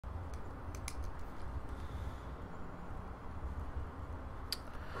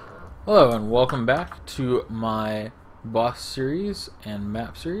Hello and welcome back to my boss series and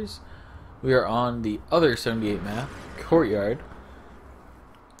map series. We are on the other 78 map, Courtyard.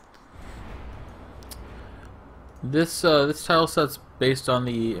 This tile set's based on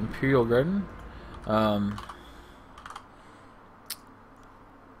the Imperial Garden, and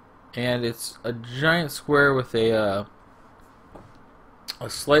it's a giant square with a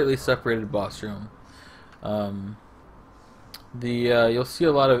slightly separated boss room. You'll see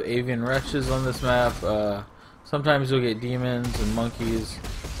a lot of avian wretches on this map. Sometimes you'll get demons and monkeys.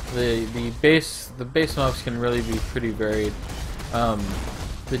 The base mobs can really be pretty varied.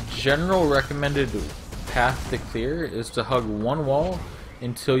 The general recommended path to clear is to hug one wall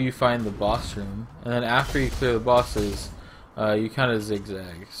until you find the boss room, and then after you clear the bosses, you kind of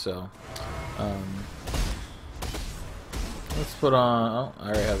zigzag. So let's put on. Oh, I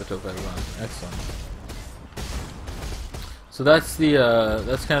already have the top on. Excellent. So that's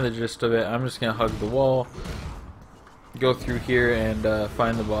kind of the gist of it. I'm just gonna hug the wall, go through here, and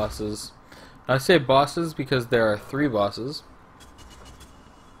find the bosses. I say bosses because there are 3 bosses.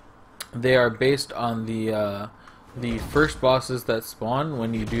 They are based on the first bosses that spawn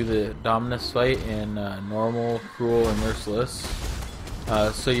when you do the Dominus fight in normal, cruel, and merciless.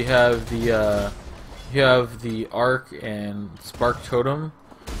 So you have the Arc and Spark Totem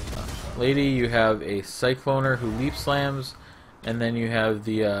lady. You have a Cycloner who leap slams. And then you have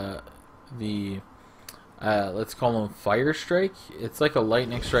the let's call them Fire Strike. It's like a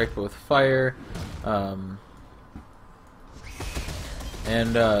lightning strike but with fire, and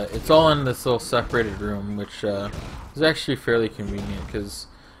it's all in this little separated room, which is actually fairly convenient because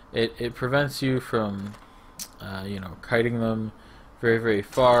it prevents you from kiting them very, very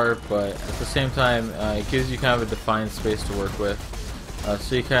far, but at the same time it gives you kind of a defined space to work with,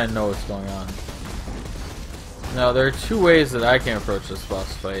 so you kind of know what's going on. Now, there are 2 ways that I can approach this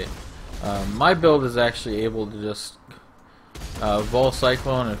boss fight. My build is actually able to just Vol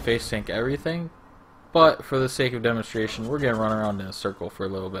Cyclone and face tank everything, but for the sake of demonstration, we're going to run around in a circle for a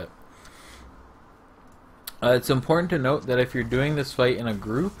little bit. It's important to note that if you're doing this fight in a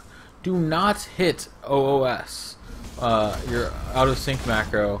group, do not hit OOS, your out of sync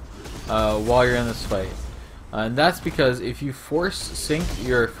macro, while you're in this fight. And that's because if you force sync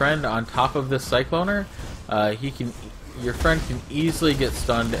your friend on top of this Cycloner, your friend can easily get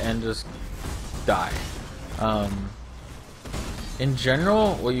stunned and just die. In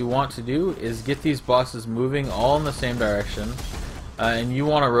general, what you want to do is get these bosses moving all in the same direction, and you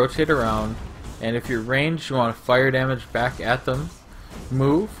want to rotate around, and if you're ranged, you want to fire damage back at them,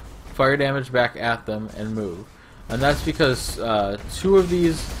 move, fire damage back at them, and move. And that's because 2 of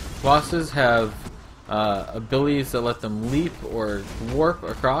these bosses have abilities that let them leap or warp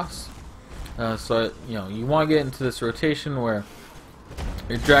across. So you want to get into this rotation where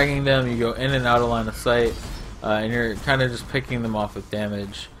you're dragging them, you go in and out of line of sight, and you're kind of just picking them off with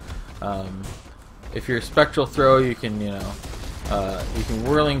damage. If you're Spectral Throw, you can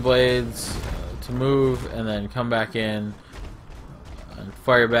Whirling Blades to move and then come back in and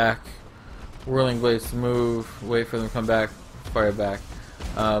fire back. Whirling Blades to move, wait for them to come back, fire back.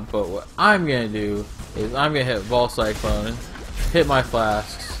 But what I'm gonna do is I'm gonna hit Vol Cyclone, hit my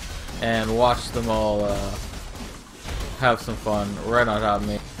flasks, and watch them all have some fun right on top of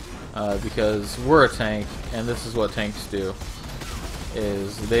me, because we're a tank, and this is what tanks do,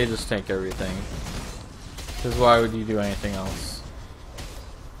 is they just tank everything, because why would you do anything else?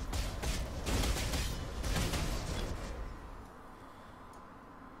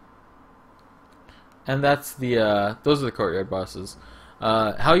 And that's those are the Courtyard bosses.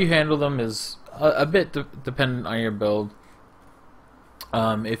 How you handle them is a bit dependent on your build.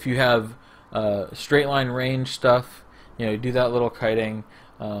 If you have straight line range stuff, do that little kiting.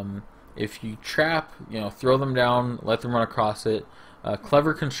 If you trap, throw them down, let them run across it.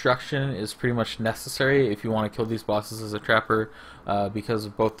 Clever construction is pretty much necessary if you want to kill these bosses as a trapper, because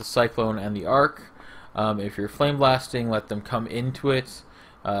of both the Cyclone and the Arc. If you're flame blasting, let them come into it.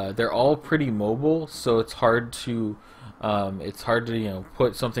 They're all pretty mobile, so it's hard to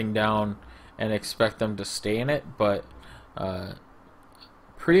put something down and expect them to stay in it, but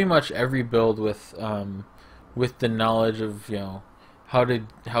pretty much every build with the knowledge of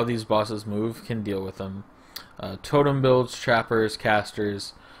how these bosses move can deal with them. Totem builds, trappers,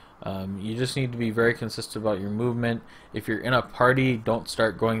 casters. You just need to be very consistent about your movement. If you're in a party, don't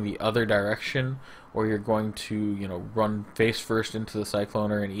start going the other direction, or you're going to run face first into the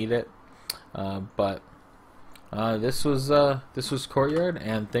Cycloner and eat it. But this was Courtyard,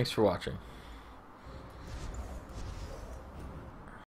 and thanks for watching.